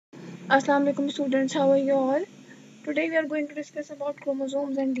Assalamu alaikum students, how are you all? Today we are going to discuss about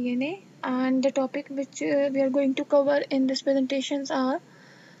chromosomes and DNA, and the topic which we are going to cover in this presentations are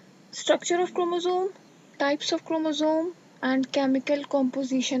structure of chromosome, types of chromosome and chemical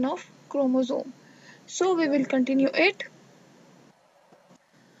composition of chromosome. So we will continue it.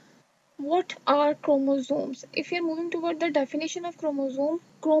 What are chromosomes? If we are moving toward the definition of chromosome,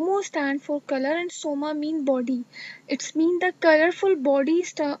 chromo stand for color and soma mean body. It's mean the colorful body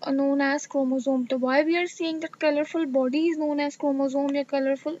is known as chromosome. So why we are saying that colorful body is known as chromosome? Or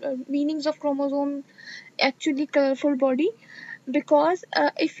colorful meanings of chromosome actually colorful body, because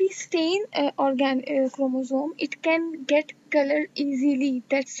if we stain chromosome, it can get color easily.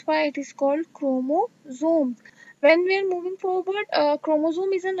 That's why it is called chromosome. When we are moving forward,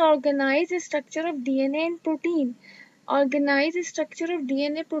 chromosome is an organized structure of DNA and protein. Organized structure of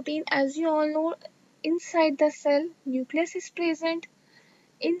DNA protein, as you all know, inside the cell, nucleus is present.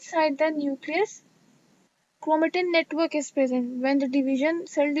 Inside the nucleus, chromatin network is present. When the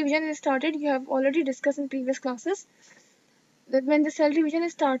cell division is started, you have already discussed in previous classes that when the cell division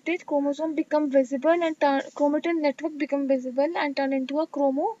is started, chromosome become visible and chromatin network become visible and turn into a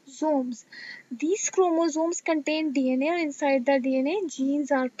chromosomes. These chromosomes contain DNA, or inside the DNA,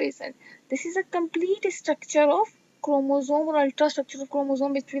 genes are present. This is a complete structure of chromosome or ultrastructure of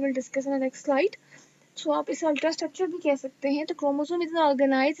chromosome, which we will discuss in the next slide. So आप इसे ultra structure भी कह सकते हैं. तो chromosome is an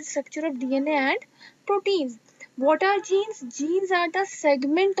organized structure of DNA and proteins. What are genes? Genes are the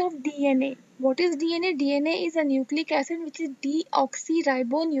segment of DNA. What is DNA? DNA is a nucleic acid which is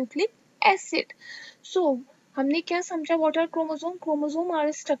deoxyribonucleic acid. So हमने क्या समझा? What are chromosome? Chromosome are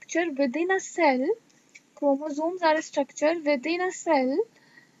a structure within a cell. Chromosomes are a structure within a cell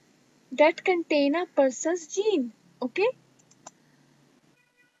that contain a person's gene. Okay.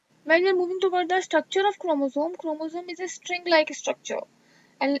 When we are moving toward the structure of chromosome, chromosome is a string-like structure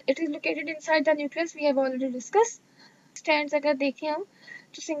and it is located inside the nucleus. We have already discussed. Strands अगर देखें हम,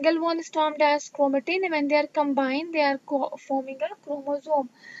 तो single one is termed as chromatin, and when they are combined, they are forming a chromosome.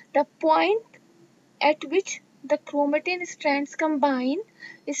 The point at which the chromatin strands combine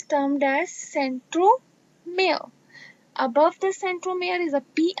is termed as centromere. Above the centromere is a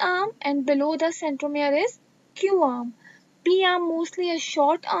P arm and below the centromere is Q arm. P arm mostly a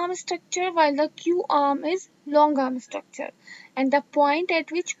short arm structure while the Q arm is long arm structure. And the point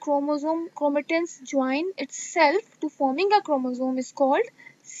at which chromatins join itself to forming a chromosome is called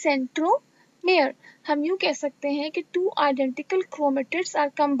centromere. हम यूँ कह सकते हैं कि two identical chromatids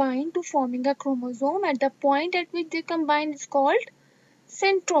are combined to forming a chromosome. At the point at which they combine is called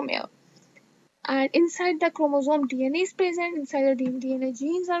centromere. And inside the chromosome, DNA is present. Inside the DNA,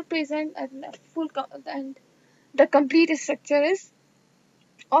 genes are present, and the complete structure is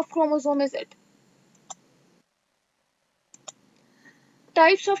of chromosome is it.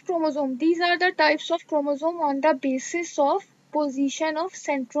 Types of chromosome. These are the types of chromosome on the basis of position of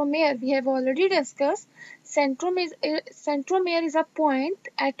centromere. We have already discussed centromere is a point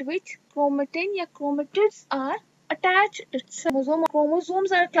at which chromatin or chromatids are attached.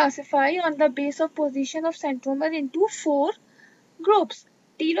 Chromosomes are classified on the basis of position of centromere into four groups: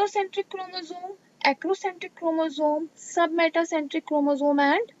 telocentric chromosome, acrocentric chromosome, submetacentric chromosome,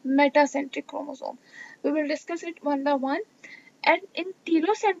 and metacentric chromosome. We will discuss it one by one. And in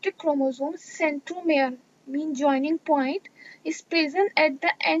telocentric chromosome, centromere mean joining point is present at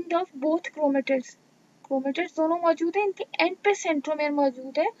the end of both chromatids. Chromatids दोनों मौजूद हैं, इनके end पे centromere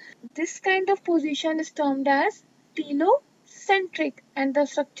मौजूद है. This kind of position is termed as telocentric, and the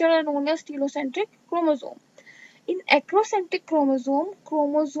structure are known as telocentric chromosome. In acrocentric chromosome,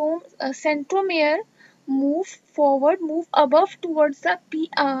 centromere move above towards the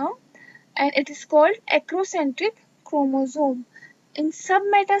P arm, and it is called acrocentric chromosome. In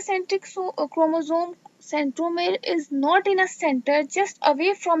submetacentric chromosome, centromere is not in a center, just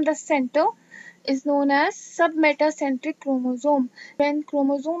away from the center, is known as submetacentric chromosome. When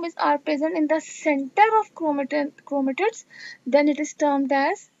chromosomes are present in the center of chromatids, then it is termed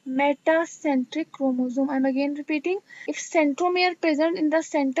as metacentric chromosome. I am again repeating. If centromere present in the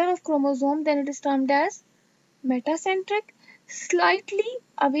center of chromosome, then it is termed as metacentric. Slightly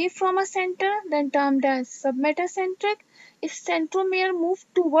away from a center, then termed as submetacentric. If centromere move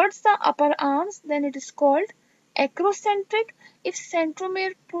towards the upper arms, then it is called acrocentric. If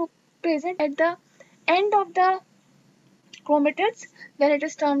centromere present at the end of the chromatids, then it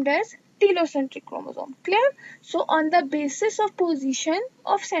is termed as telocentric chromosome. Clear? So on the basis of position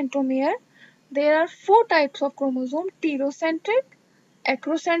of centromere, there are four types of chromosome: telocentric,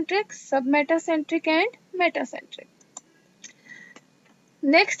 acrocentric, submetacentric, and metacentric.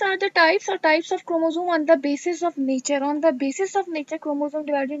 Next are the types of chromosome on the basis of nature. On the basis of nature, chromosome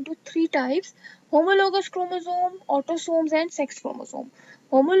divided into three types: homologous chromosome, autosomes, and sex chromosome.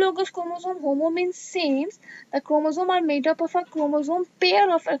 Homologous chromosome, homo means same. The chromosome are made up of a chromosome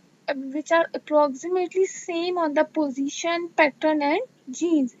pair of which are approximately same on the position, pattern, and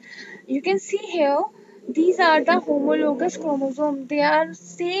genes. You can see here these are the homologous chromosome. They are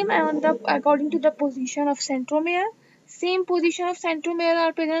same on the according to the position of centromere. Same position of centromere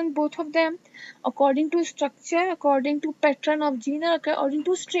are present in both of them. According to structure, according to pattern of gene, or according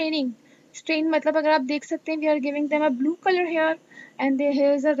to staining. Strain मतलब अगर आप देख सकते हैं, we are giving them a blue color here and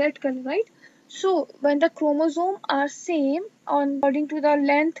here is a red color, right? So when the chromosome are same on according to the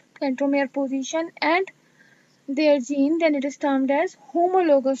length, centromere position, and their gene, then it is termed as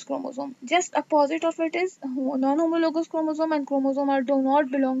homologous chromosome. Just opposite of it is non-homologous chromosome, and chromosome are do not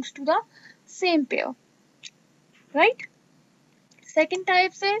belongs to the same pair, right? Second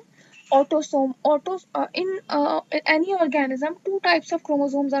type is autosome. In any organism, two types of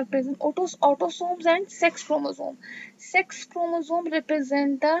chromosomes are present: autosomes and sex chromosome. Sex chromosome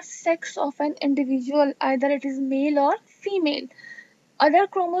represent the sex of an individual, either it is male or female. Other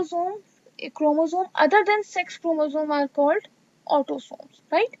chromosome other than sex chromosome are called autosomes,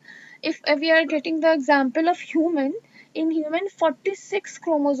 right? If we are getting the example of human, in human 46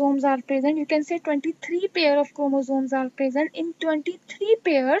 chromosomes are present. You can say 23 pair of chromosomes are present. In 23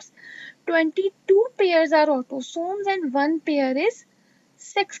 pairs, 22 pairs are autosomes and one pair is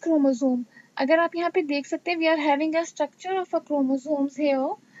sex chromosome. अगर आप यहाँ पे देख सकते हैं, we are having a structure of a chromosomes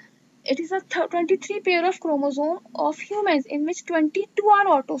here. It is a 23 pair of chromosome of humans, in which 22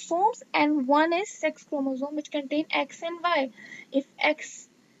 are autosomes and one is sex chromosome, which contain X and Y. If X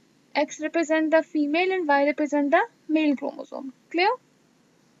represent the female and Y represent the male chromosome. Clear?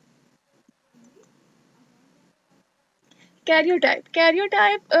 Karyotype.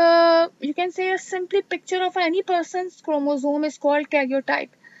 Karyotype, you can say a simply picture of any person's chromosome is called karyotype.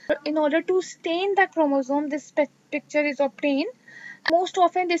 In order to stain the chromosome, this picture is obtained. Most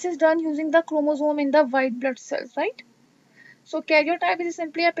often this is done using the chromosome in the white blood cells, right? So karyotype is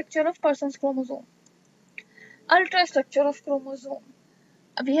simply a picture of person's chromosome. Ultrastructure of chromosome.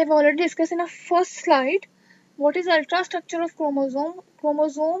 We have already discussed in our first slide. What is ultrastructure of chromosome?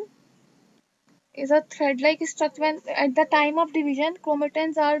 Chromosome is a thread-like structure. When at the time of division,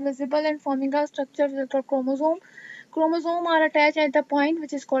 chromatids are visible and forming a structure with a chromosome. Chromosome are attached at the point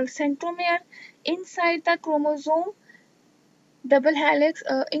which is called centromere. Inside the chromosome, double helix.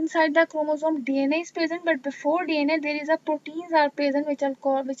 Inside the chromosome, DNA is present, but before DNA, there is a proteins are present which are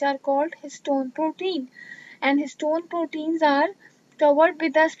called histone protein. And histone proteins are covered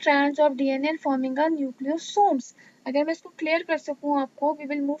with the strands of DNA and forming a nucleosomes. अगर मैं इसको clear कर सकूँ आपको, we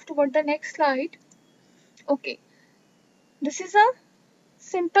will move toward the next slide. Okay, this is a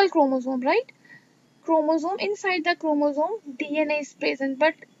simple chromosome, right? Chromosome, inside the chromosome, DNA is present,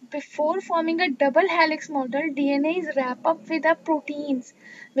 but before forming a double helix model, DNA is wrapped up with the proteins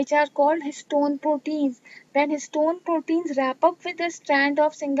which are called histone proteins. When histone proteins wrap up with a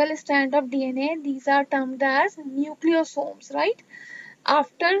single strand of DNA, these are termed as nucleosomes, right?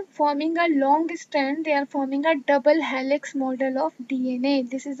 After forming a long strand, they are forming a double helix model of DNA.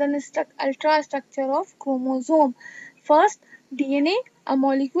 This is an ultra structure of chromosome. First, DNA, a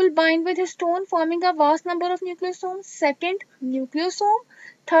molecule bind with histone, forming a vast number of nucleosomes. Second, nucleosome.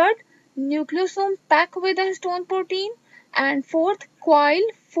 Third, nucleosome pack with a histone protein. And fourth, coil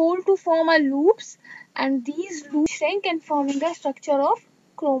fold to form a loops. And these loops shrink and forming the structure of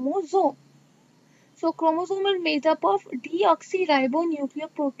chromosome. So chromosome is made up of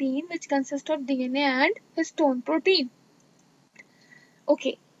deoxyribonucleoprotein, which consists of DNA and histone protein.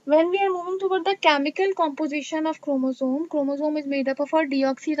 Okay, when we are moving toward the chemical composition of chromosome is made up of a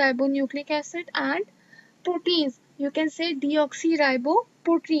deoxyribonucleic acid and proteins. You can say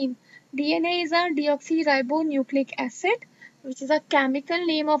deoxyriboprotein. DNA is a deoxyribonucleic acid, which is a chemical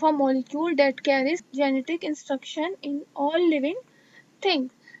name of a molecule that carries genetic instruction in all living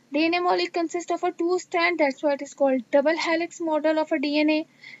things. DNA molecule consists of a two strand, that's why it is called double helix model of a DNA.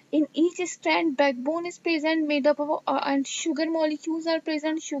 In each strand, backbone is present made up of and sugar molecules are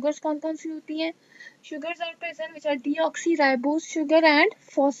present. Sugars कौन कौन सी होती हैं? Sugars are present which are deoxyribose sugar and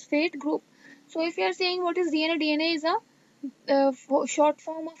phosphate group. So if you are saying what is DNA, DNA is a short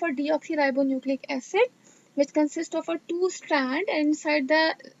form of a deoxyribonucleic acid which consists of a two strand, and inside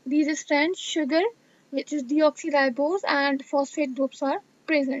these strands sugar which is deoxyribose and phosphate groups are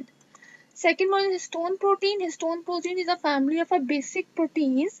present. Second one is histone protein. Histone protein is a family of a basic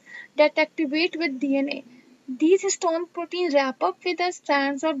proteins that activate with DNA. These histone proteins wrap up with the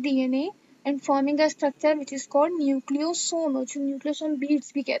strands of DNA and forming a structure which is called nucleosome, which nucleosome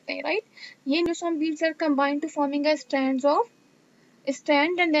beads भी कहते हैं, right? ये nucleosome beads are combined to forming a strand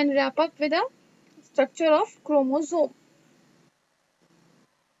and then wrap up with a structure of chromosome.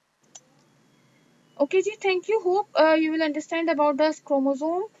 Okay ji, thank you. Hope you will understand about the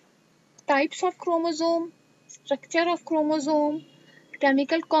chromosome, types of chromosome, structure of chromosome,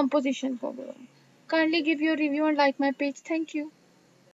 chemical composition chromosome. Kindly give your review and like my page. Thank you.